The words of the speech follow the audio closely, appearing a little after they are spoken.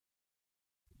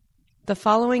The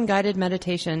following guided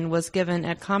meditation was given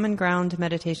at Common Ground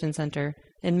Meditation Center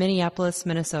in Minneapolis,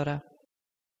 Minnesota.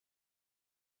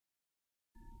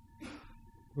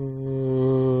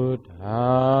 Buddhaṃ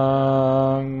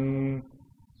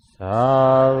saranang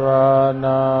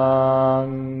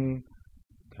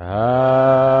gacchami,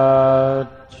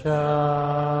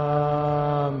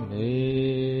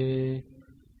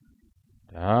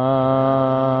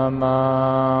 Dhammang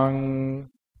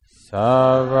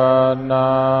saranang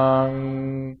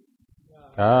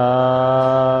gacchami,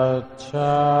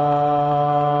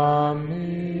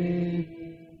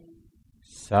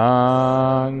 Sanghang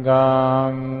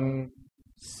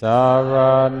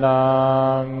saranang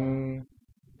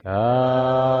gacchami,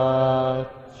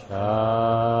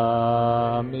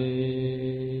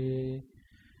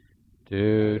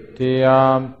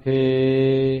 Dutiyampi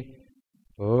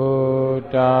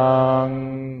Buddhaṃ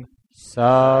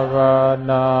saranang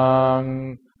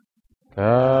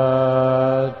gacchami,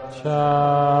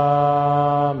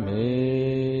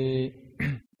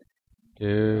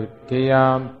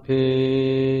 Dutiyampi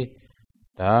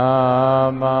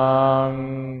Dhammang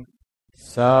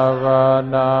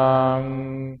saranang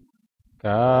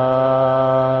gacchami,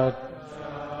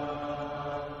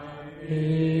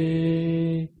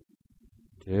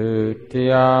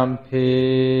 Dutiyampi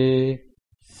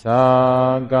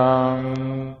Sanghang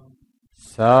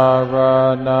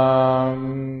saranang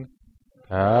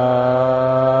gacchami,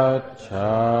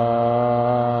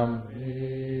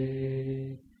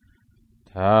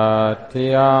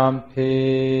 Tatiyampi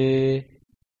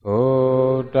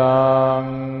Buddhaṃ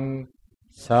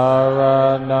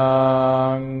saranang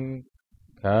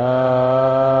gacchami,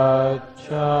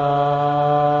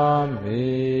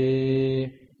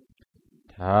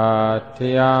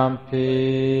 Tatiyampi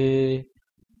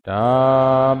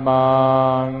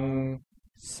Dhammang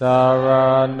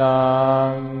saranang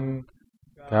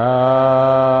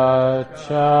gacchami,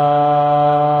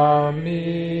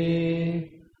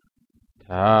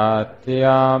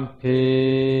 Tatiyampi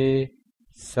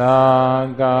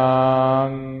Sanghang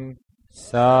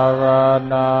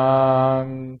saranang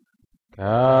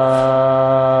gacchami.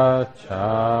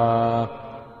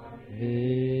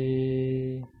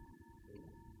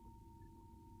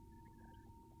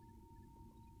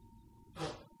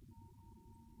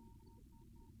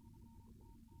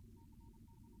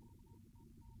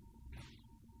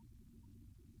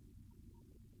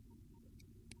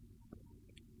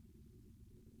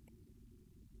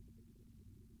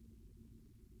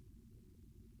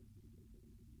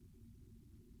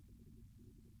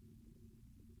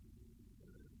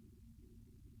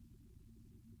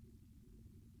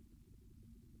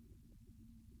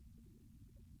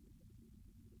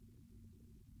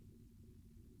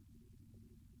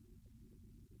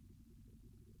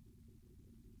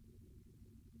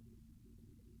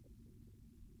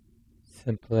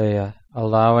 Simply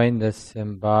allowing this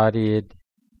embodied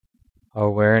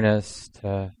awareness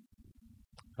to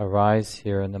arise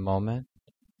here in the moment.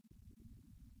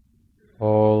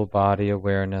 Whole body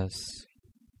awareness.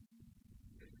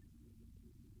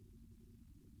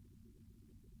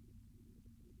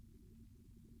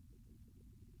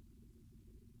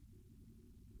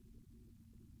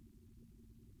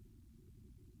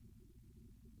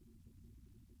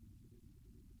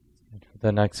 And for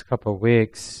the next couple of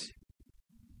weeks,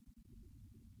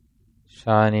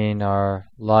 shining our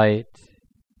light,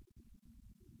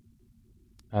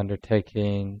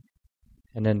 undertaking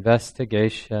an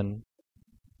investigation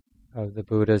of the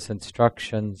Buddha's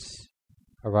instructions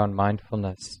around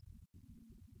mindfulness.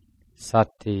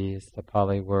 Sati is the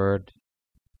Pali word.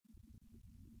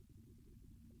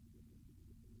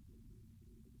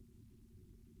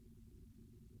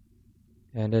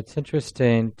 And it's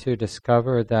interesting to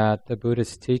discover that the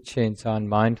Buddha's teachings on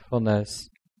mindfulness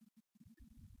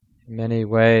in many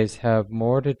ways have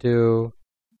more to do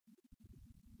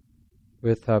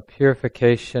with a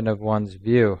purification of one's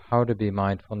view, how to be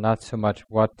mindful, not so much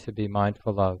what to be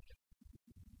mindful of.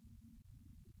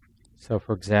 So,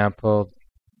 for example,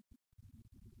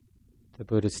 the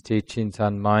Buddha's teachings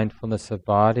on mindfulness of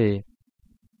body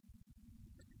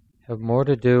have more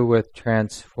to do with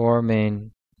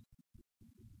transforming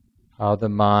how the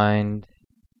mind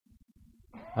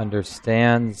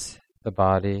understands the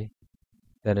body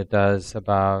than it does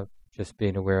about just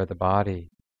being aware of the body.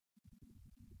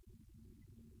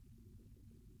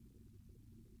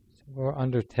 So we'll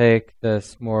undertake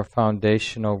this more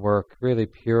foundational work, really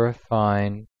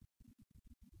purifying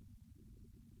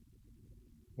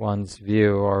one's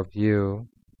view or view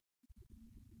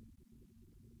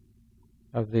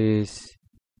of these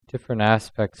different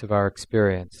aspects of our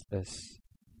experience, this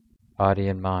body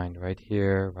and mind, right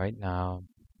here, right now.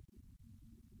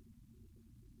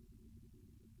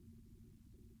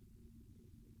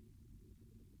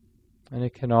 And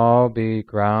it can all be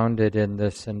grounded in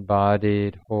this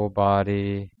embodied whole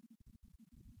body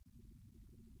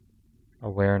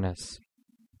awareness.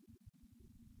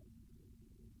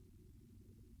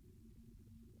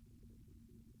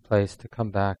 Place to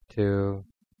come back to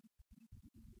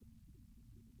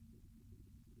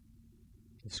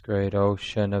this great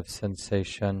ocean of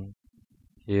sensation,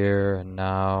 here and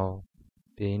now,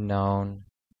 being known.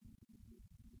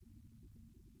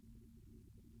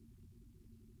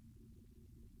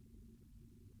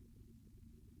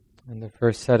 In the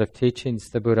first set of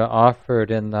teachings the Buddha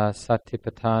offered in the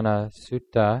Satipatthana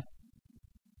Sutta,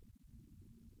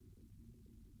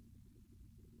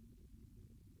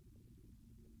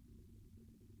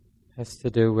 has to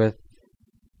do with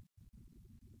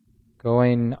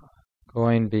going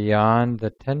beyond the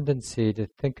tendency to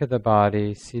think of the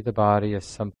body, see the body as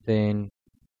something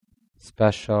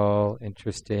special,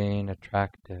 interesting,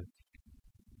 attractive.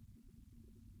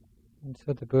 And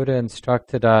so the Buddha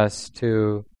instructed us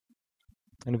to,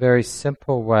 in a very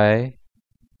simple way,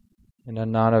 in a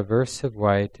non-aversive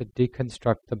way, to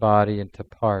deconstruct the body into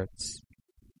parts.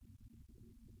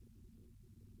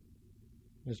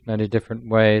 There's many different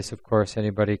ways, of course,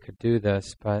 anybody could do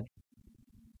this, but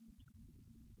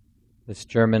this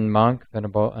German monk,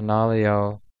 Venerable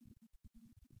Analayo,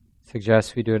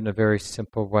 suggests we do it in a very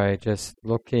simple way, just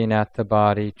looking at the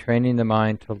body, training the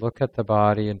mind to look at the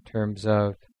body in terms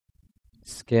of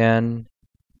skin,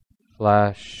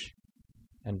 flesh,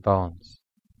 and bones.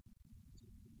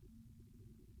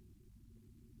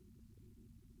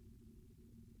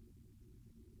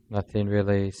 Nothing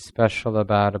really special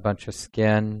about a bunch of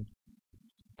skin,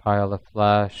 a pile of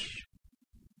flesh,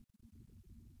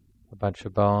 a bunch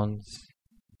of bones.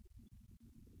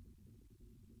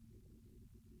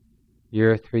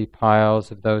 Your 3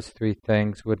 piles of those 3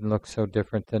 things wouldn't look so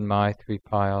different than my 3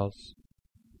 piles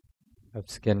of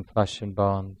skin, flesh, and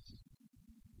bones.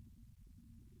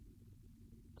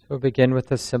 So we'll begin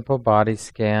with a simple body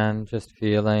scan, just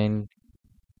feeling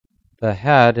the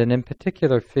head, and in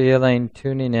particular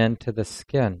tuning in to the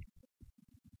skin.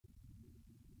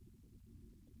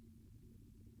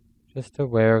 Just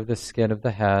aware of the skin of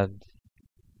the head,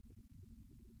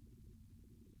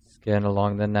 skin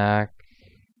along the neck,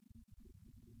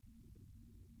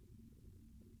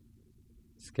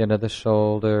 skin of the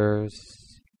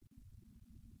shoulders,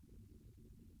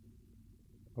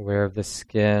 aware of the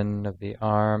skin of the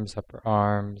arms, upper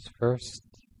arms first,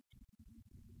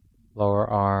 lower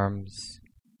arms,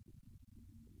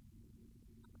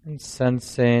 and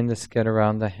sensing the skin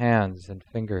around the hands and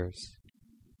fingers.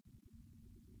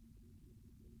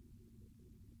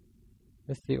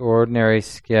 Just the ordinary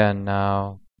skin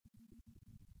now,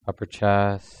 upper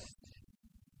chest,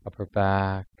 upper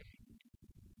back,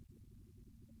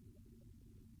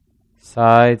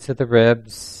 sides of the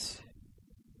ribs,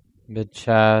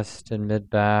 mid-chest and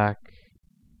mid-back.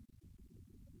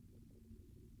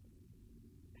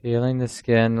 Feeling the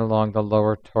skin along the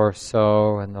lower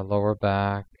torso and the lower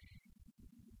back,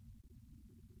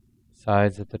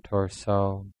 sides of the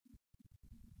torso.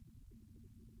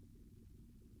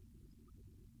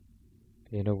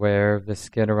 Being aware of the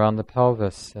skin around the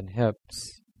pelvis and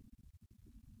hips.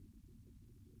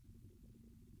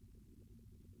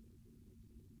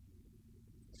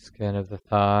 Skin of the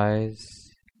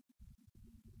thighs,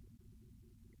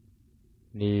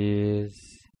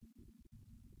 knees,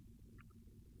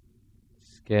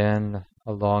 skin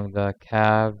along the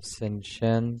calves and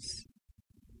shins,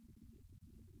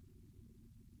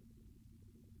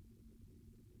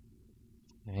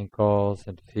 ankles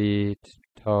and feet,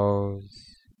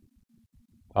 toes,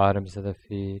 bottoms of the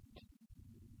feet.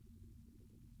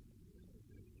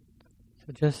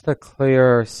 So just a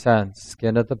clearer sense,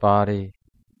 skin of the body.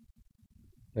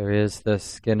 There is the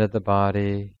skin of the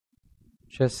body,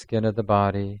 just skin of the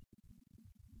body.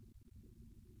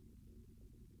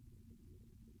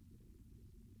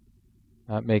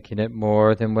 Not making it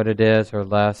more than what it is or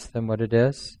less than what it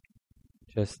is.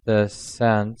 Just this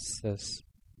sense, this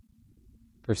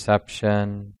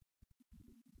perception.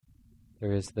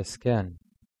 There is the skin.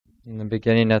 In the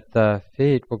beginning at the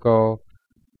feet, we'll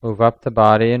move up the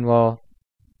body and we'll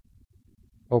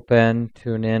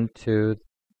tune into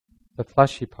the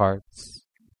fleshy parts.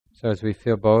 So as we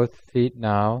feel both feet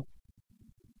now,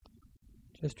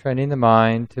 just training the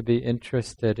mind to be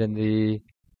interested in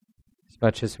as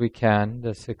much as we can,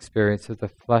 this experience of the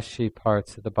fleshy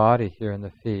parts of the body here in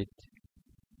the feet.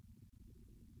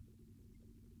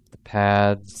 The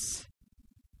pads,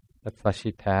 the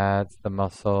fleshy pads, the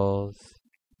muscles,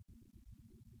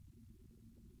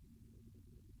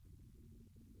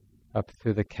 up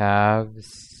through the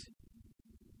calves,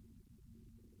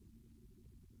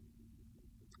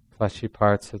 fleshy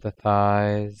parts of the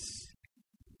thighs.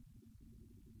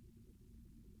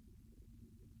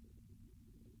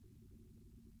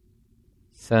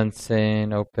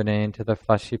 Sensing, opening to the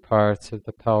fleshy parts of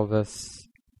the pelvis.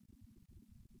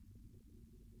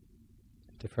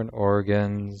 Different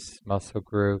organs, muscle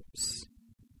groups.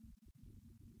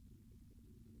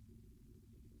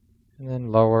 And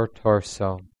then lower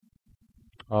torso.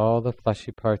 All the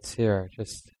fleshy parts here,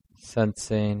 just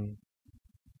sensing.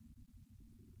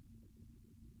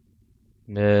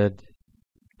 Mid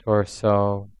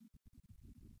torso.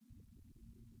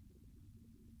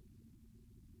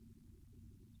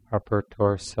 Upper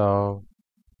torso.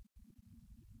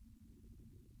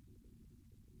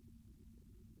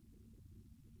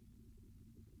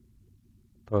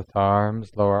 Both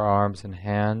arms, lower arms and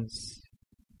hands.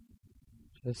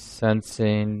 Just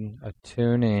sensing,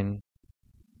 attuning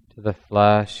to the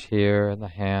flesh here in the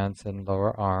hands and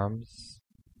lower arms.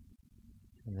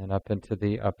 And then up into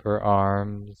the upper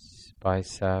arms,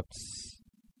 biceps,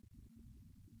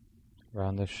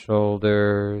 around the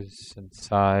shoulders and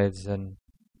sides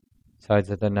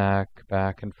of the neck,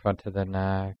 back and front of the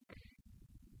neck.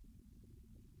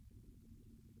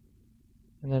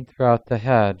 And then throughout the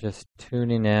head, just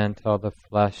tuning in to all the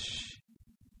flesh,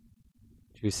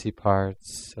 juicy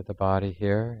parts of the body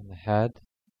here in the head,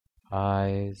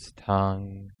 eyes,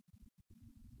 tongue,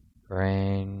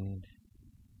 brain.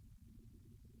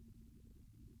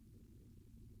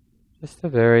 Just a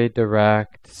very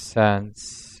direct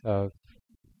sense of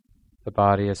the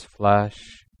body as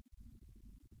flesh,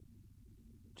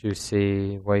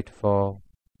 juicy, weightful.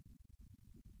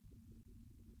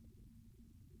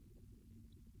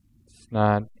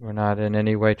 We're not in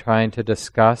any way trying to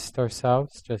disgust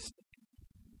ourselves, just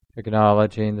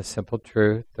acknowledging the simple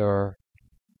truth, or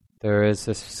there is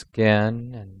this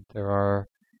skin and there are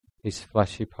these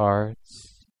fleshy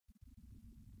parts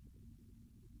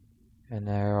and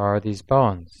there are these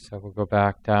bones. So we'll go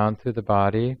back down through the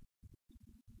body,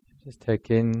 just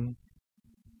taking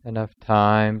enough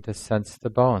time to sense the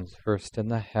bones. First in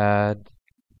the head,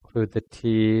 include the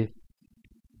teeth,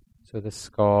 so the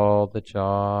skull, the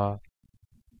jaw,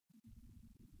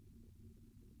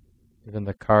 even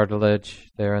the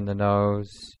cartilage there in the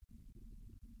nose.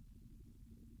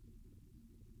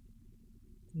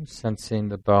 Sensing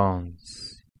the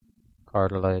bones,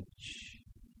 cartilage,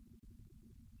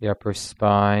 the upper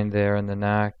spine there in the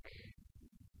neck,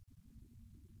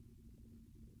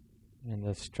 and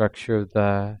the structure of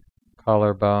the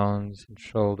collarbones and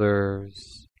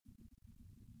shoulders,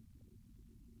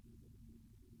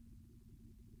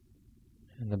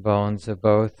 and the bones of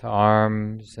both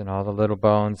arms and all the little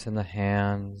bones in the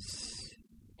hands.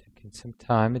 Taking some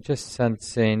time and just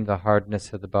sensing the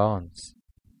hardness of the bones.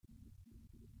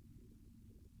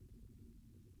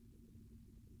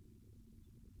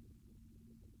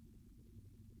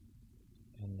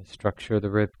 And the structure of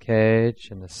the rib cage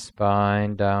and the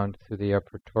spine down through the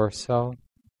upper torso.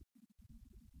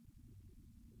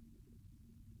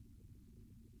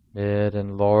 Mid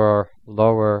and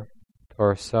lower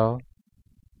torso.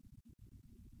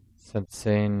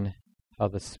 Sensing how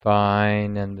the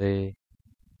spine and the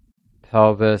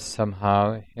pelvis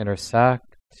somehow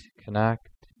intersect, connect.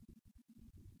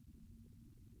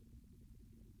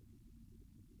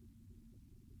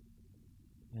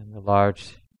 And the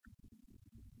large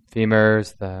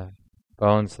femurs, the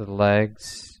bones of the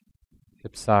legs,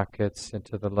 hip sockets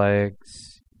into the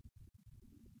legs,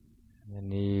 and the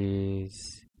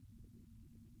knees.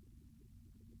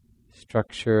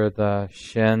 Structure of the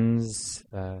shins,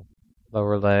 the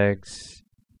lower legs.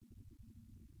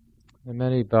 There are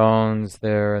many bones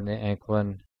there in the ankle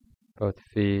and both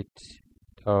feet,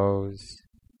 toes.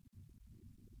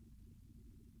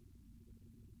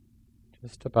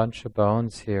 Just a bunch of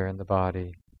bones here in the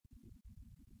body.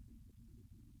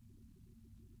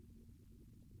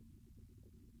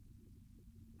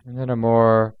 And then a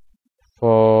more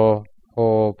full,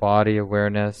 whole body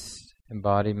awareness,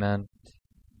 embodiment.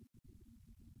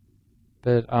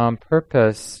 But on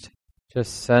purpose,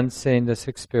 just sensing this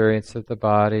experience of the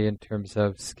body in terms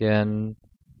of skin,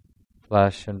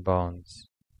 flesh, and bones.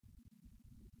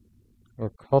 We're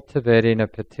cultivating a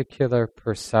particular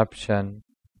perception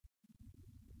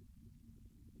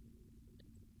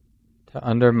to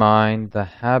undermine the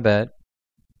habit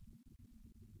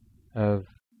of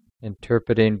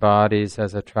interpreting bodies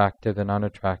as attractive and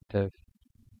unattractive.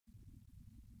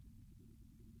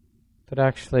 But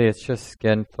actually it's just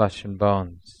skin, flesh, and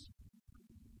bones.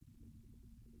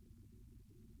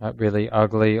 Not really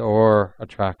ugly or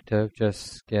attractive,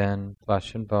 just skin,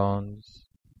 flesh, and bones.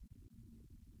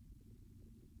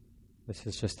 This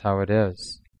is just how it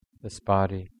is, this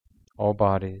body. all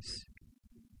bodies.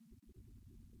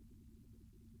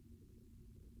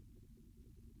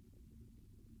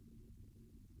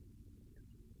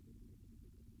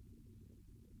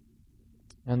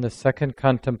 And the second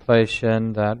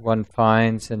contemplation that one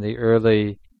finds in the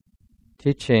early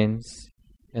teachings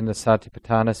in the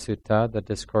Satipatthana Sutta, the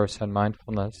Discourse on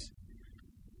Mindfulness,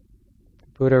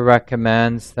 the Buddha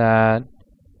recommends that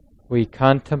we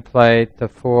contemplate the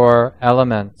four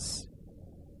elements,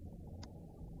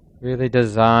 really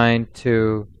designed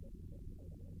to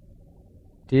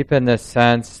deepen the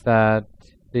sense that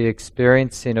the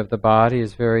experiencing of the body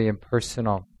is very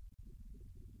impersonal.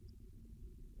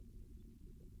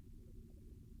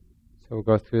 So we'll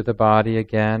go through the body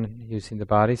again, using the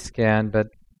body scan, but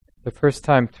the first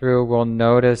time through we'll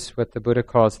notice what the Buddha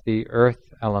calls the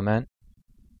earth element,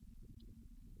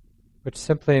 which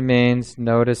simply means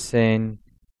noticing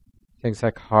things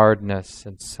like hardness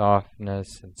and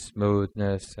softness and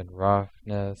smoothness and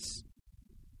roughness,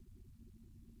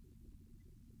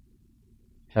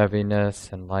 heaviness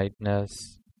and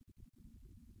lightness.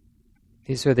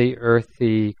 These are the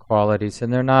earthy qualities,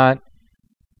 and they're not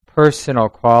personal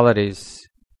qualities.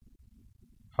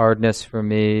 Hardness for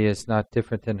me is not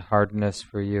different than hardness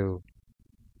for you.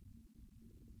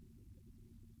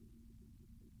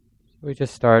 So we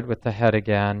just start with the head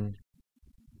again,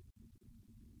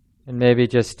 and maybe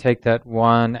just take that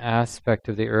one aspect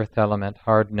of the earth element,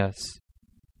 hardness,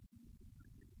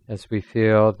 as we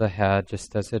feel the head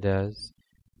just as it is,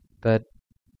 but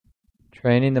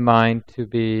training the mind to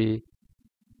be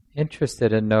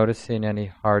interested in noticing any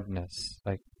hardness,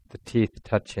 like the teeth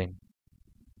touching,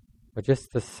 or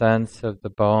just the sense of the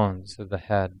bones of the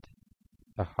head,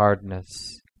 the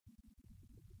hardness.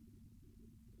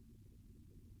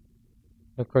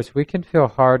 Of course, we can feel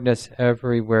hardness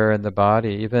everywhere in the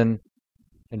body, even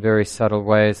in very subtle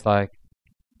ways, like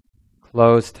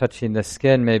clothes touching the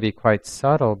skin may be quite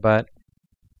subtle, but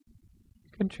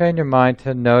you can train your mind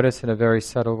to notice in a very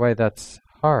subtle way that's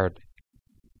hard,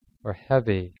 or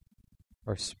heavy,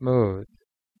 or smooth.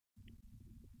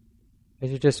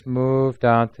 As you just move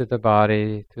down through the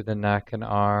body, through the neck and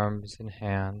arms and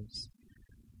hands,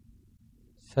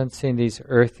 sensing these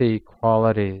earthy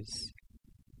qualities.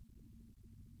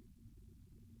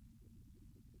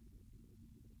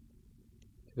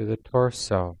 Through the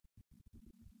torso,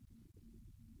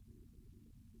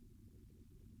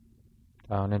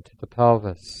 down into the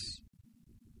pelvis,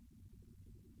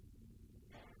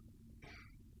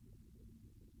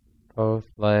 both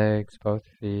legs, both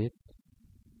feet.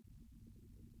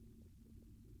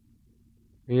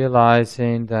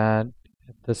 Realizing that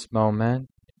at this moment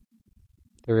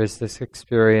there is this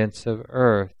experience of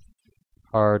earth,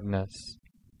 hardness,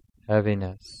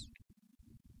 heaviness,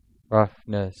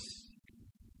 roughness,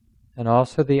 and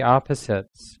also the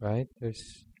opposites, right?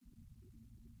 There's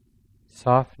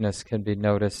softness can be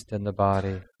noticed in the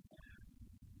body,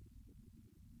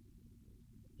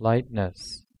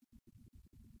 lightness,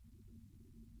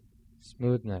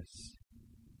 smoothness.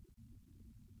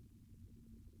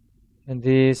 And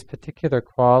these particular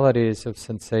qualities of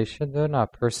sensation, they're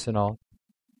not personal,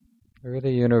 they're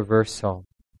really universal.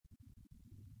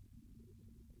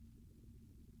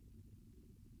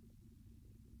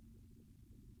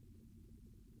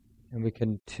 And we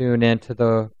can tune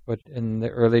into what in the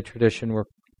early tradition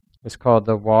was called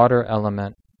the water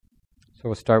element. So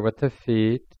we'll start with the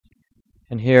feet.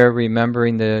 And here,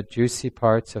 remembering the juicy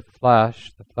parts of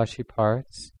flesh, the fleshy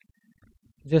parts,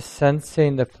 just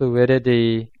sensing the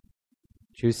fluidity,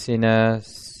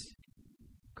 juiciness,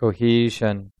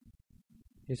 cohesion.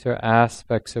 These are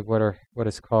aspects of what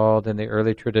is called in the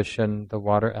early tradition the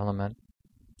water element.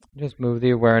 Just move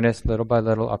the awareness little by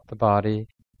little up the body,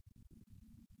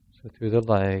 so through the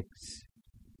legs,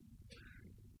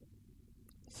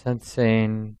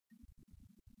 sensing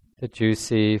the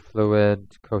juicy, fluid,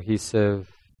 cohesive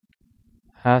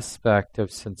aspect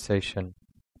of sensation,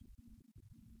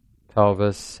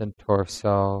 pelvis and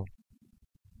torso.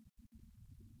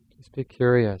 Just be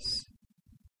curious.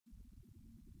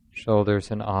 Shoulders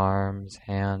and arms,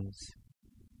 hands,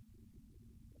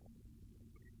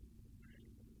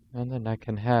 and the neck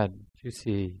and head,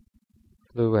 juicy,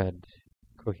 fluid,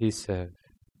 cohesive.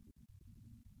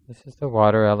 This is the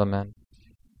water element.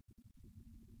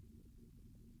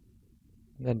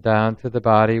 And then down to the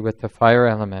body with the fire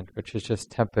element, which is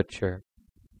just temperature.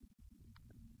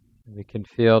 And we can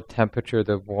feel temperature,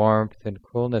 the warmth and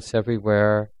coolness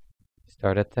everywhere.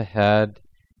 Start at the head.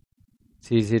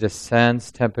 It's easy to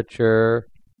sense temperature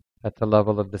at the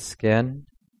level of the skin.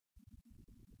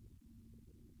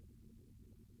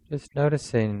 Just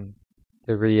noticing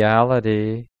the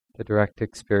reality, the direct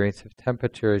experience of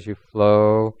temperature as you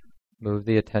flow move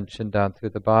the attention down through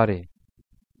the body.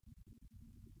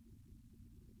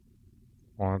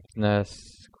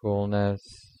 Warmthness, coolness,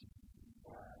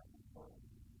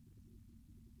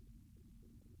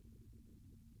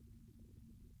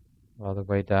 all the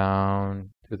way down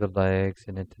through the legs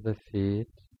and into the feet.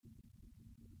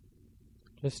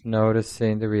 Just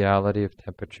noticing the reality of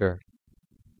temperature.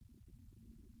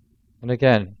 And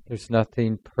again, there's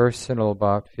nothing personal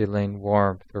about feeling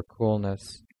warmth or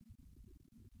coolness.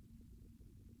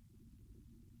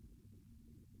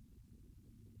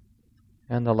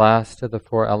 And the last of the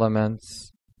four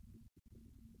elements,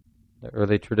 the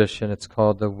early tradition, it's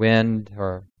called the wind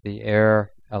or the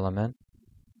air element.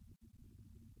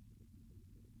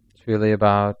 It's really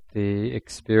about the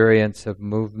experience of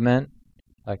movement,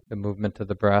 like the movement of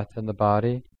the breath in the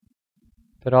body,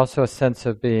 but also a sense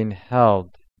of being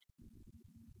held,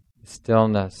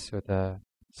 stillness or the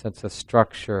sense of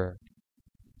structure,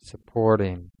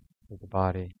 supporting of the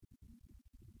body.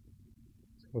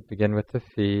 So we'll begin with the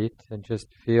feet and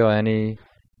just feel any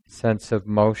sense of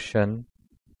motion,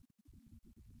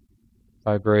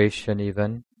 vibration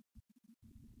even,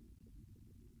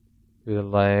 through the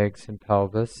legs and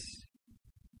pelvis.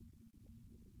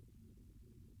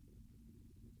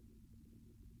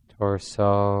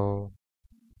 Torso,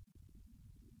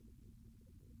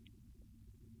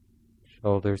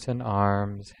 shoulders and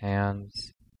arms,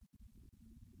 hands,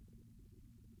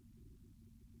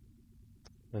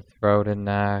 the throat and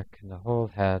neck, and the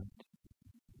whole head.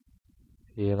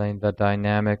 Feeling the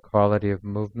dynamic quality of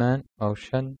movement,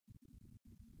 motion,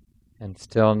 and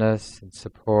stillness and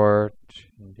support,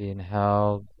 and being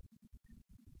held.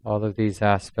 All of these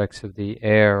aspects of the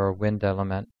air or wind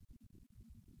element.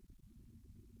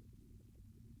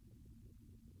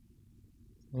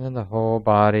 And then the whole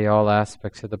body, all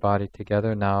aspects of the body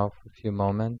together now for a few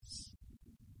moments.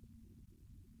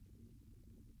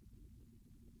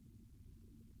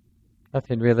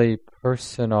 Nothing really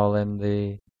personal in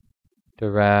the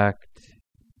direct,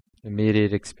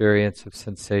 immediate experience of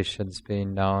sensations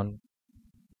being known.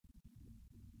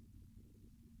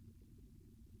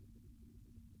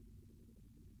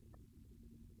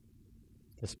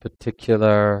 This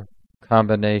particular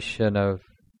combination of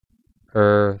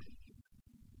earth,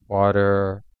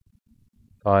 water,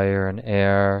 fire, and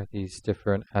air, these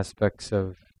different aspects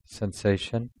of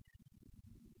sensation.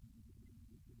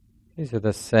 These are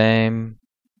the same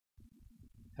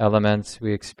elements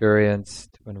we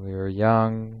experienced when we were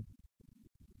young,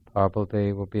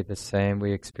 probably will be the same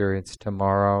we experience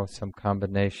tomorrow, some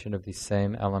combination of these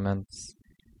same elements.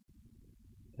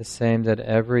 The same that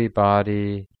every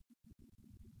body,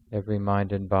 every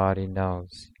mind and body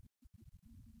knows.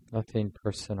 Nothing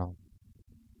personal.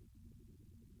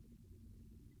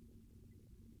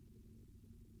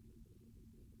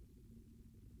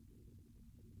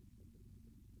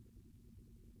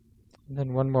 And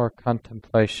then one more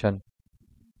contemplation.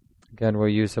 Again, we'll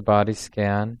use a body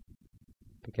scan,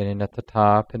 beginning at the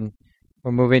top, and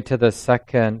we're moving to the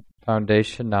second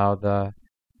foundation now, the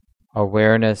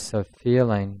awareness of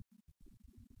feeling.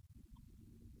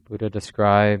 Buddha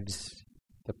describes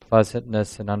the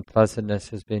pleasantness and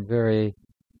unpleasantness as being very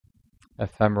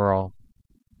ephemeral,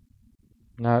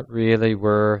 not really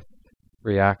worth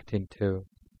reacting to,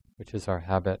 which is our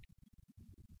habit.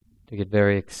 To get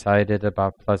very excited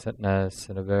about pleasantness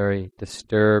and very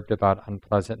disturbed about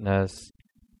unpleasantness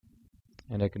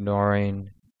and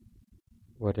ignoring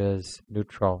what is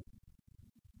neutral,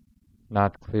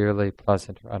 not clearly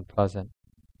pleasant or unpleasant.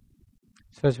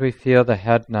 So as we feel the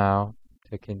head now,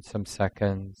 taking some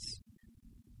seconds,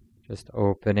 just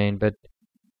opening, but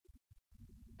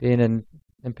being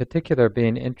in particular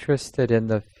being interested in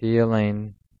the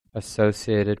feeling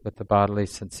associated with the bodily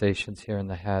sensations here in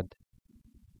the head.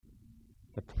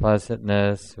 The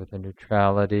pleasantness or the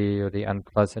neutrality or the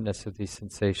unpleasantness of these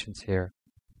sensations here.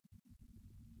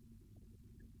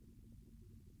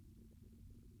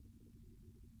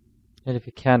 And if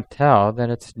you can't tell,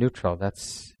 then it's neutral.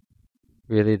 That's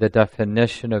really the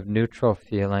definition of neutral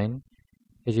feeling,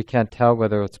 is you can't tell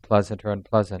whether it's pleasant or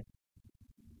unpleasant.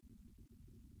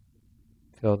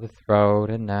 Feel the throat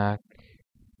and neck,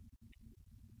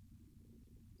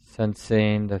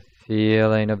 sensing the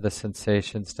feeling of the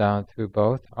sensations down through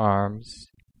both arms,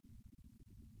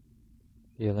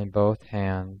 feeling both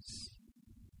hands.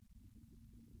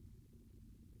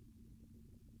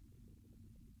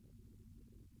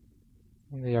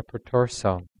 And the upper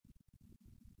torso.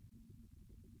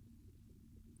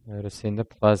 Noticing the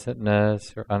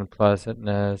pleasantness or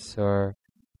unpleasantness or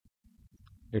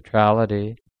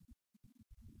neutrality.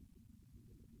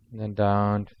 And then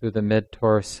down through the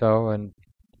mid-torso and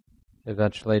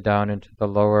eventually down into the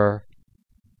lower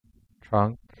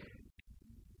trunk.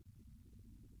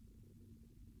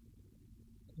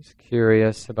 Just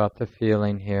curious about the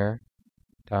feeling here,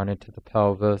 down into the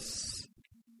pelvis,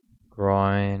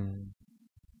 groin,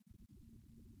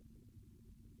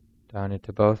 down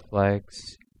into both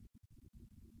legs.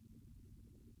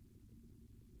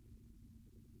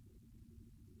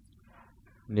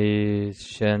 Knees,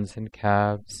 shins, and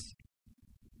calves.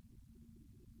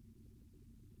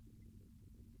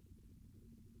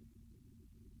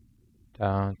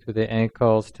 Down through the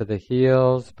ankles to the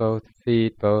heels, both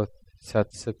feet, both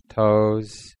sets of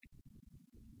toes.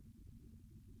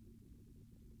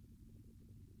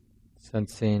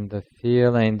 Sensing the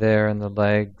feeling there in the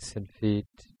legs and feet.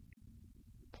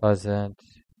 Pleasant,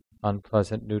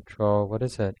 unpleasant, neutral. What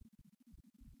is it?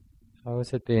 How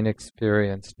is it being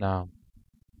experienced now?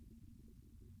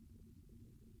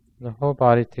 The whole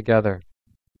body together.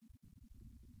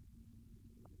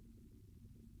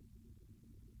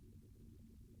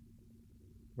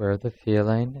 Where the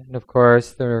feeling, and of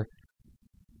course there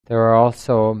are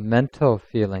also mental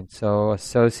feelings. So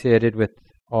associated with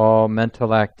all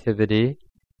mental activity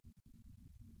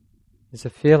is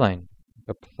a feeling,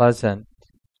 a pleasant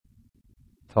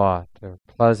thought, or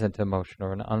pleasant emotion,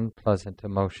 or an unpleasant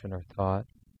emotion or thought,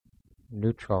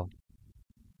 neutral.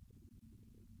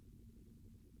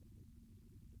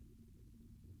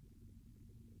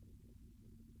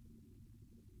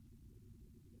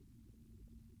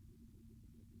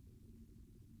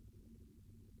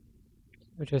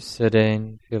 We're just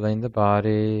sitting, feeling the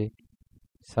body,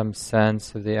 some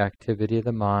sense of the activity of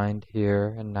the mind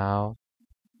here and now.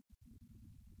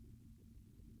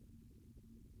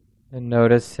 And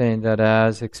noticing that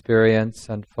as experience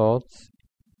unfolds,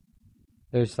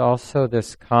 there's also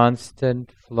this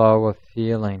constant flow of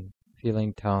feeling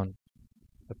tone,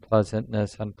 the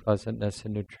pleasantness, unpleasantness,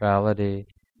 and neutrality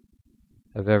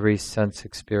of every sense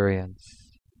experience,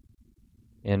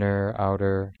 inner,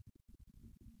 outer.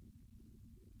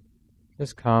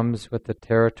 This comes with the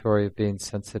territory of being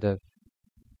sensitive.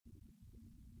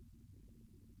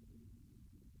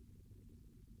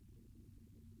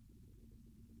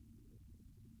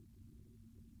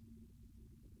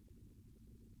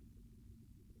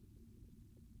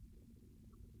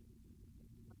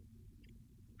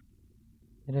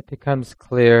 And it becomes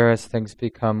clear as things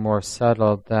become more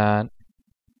settled that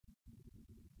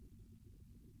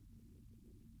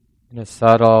in a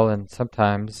subtle and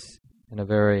sometimes in a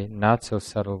very not so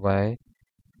subtle way,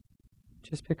 it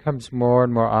just becomes more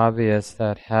and more obvious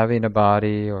that having a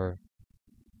body or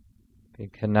being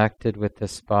connected with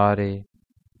this body,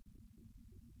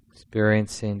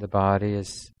 experiencing the body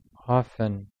is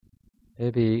often,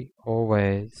 maybe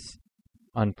always,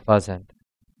 unpleasant.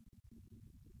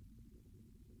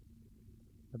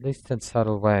 At least in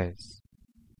subtle ways,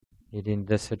 needing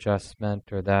this adjustment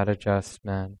or that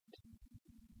adjustment.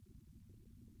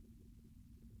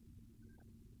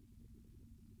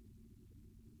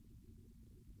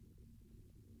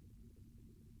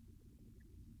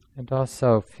 And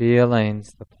also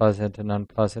feelings, the pleasant and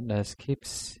unpleasantness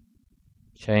keeps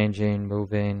changing,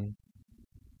 moving.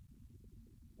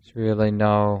 There's really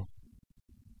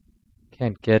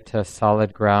can't get to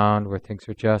solid ground where things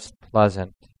are just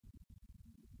pleasant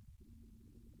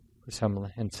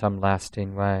in some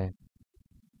lasting way.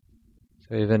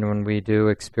 So even when we do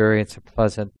experience a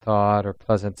pleasant thought or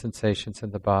pleasant sensations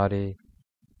in the body,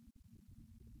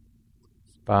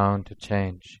 it's bound to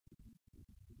change.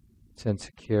 It's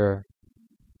insecure.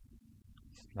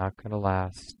 It's not going to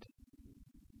last.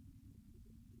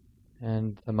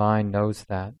 And the mind knows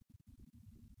that.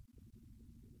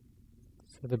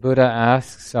 So the Buddha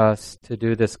asks us to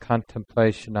do this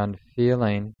contemplation on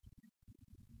feeling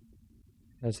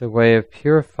as a way of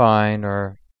purifying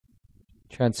or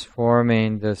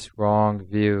transforming this wrong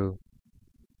view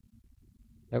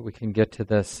that we can get to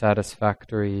this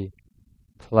satisfactory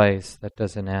place that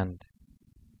doesn't end.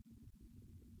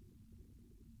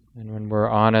 And when we're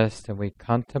honest and we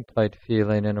contemplate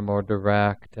feeling in a more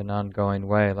direct and ongoing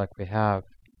way like we have,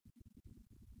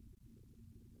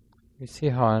 we see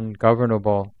how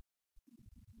ungovernable,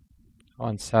 how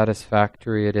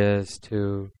unsatisfactory it is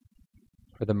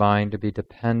for the mind to be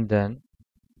dependent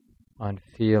on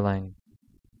feeling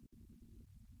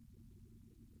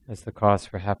as the cause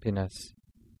for happiness.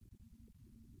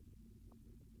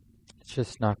 It's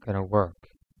just not going to work.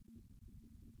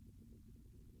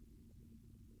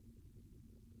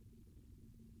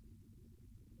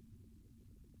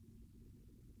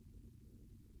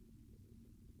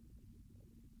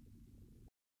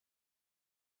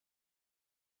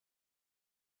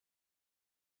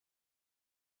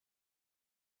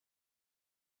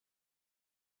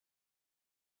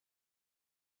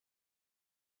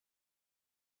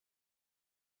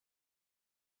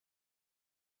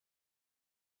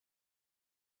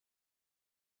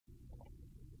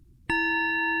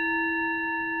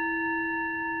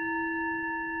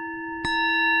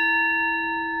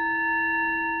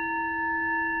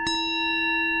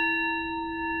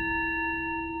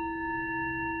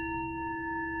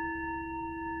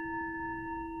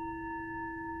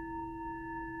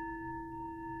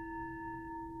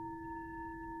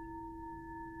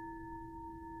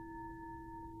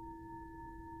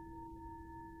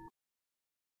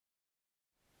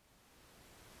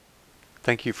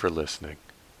 Thank you for listening.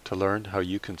 To learn how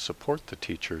you can support the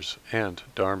teachers and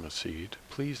Dharma Seed,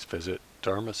 please visit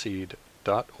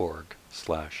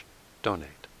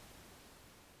dharmaseed.org/donate.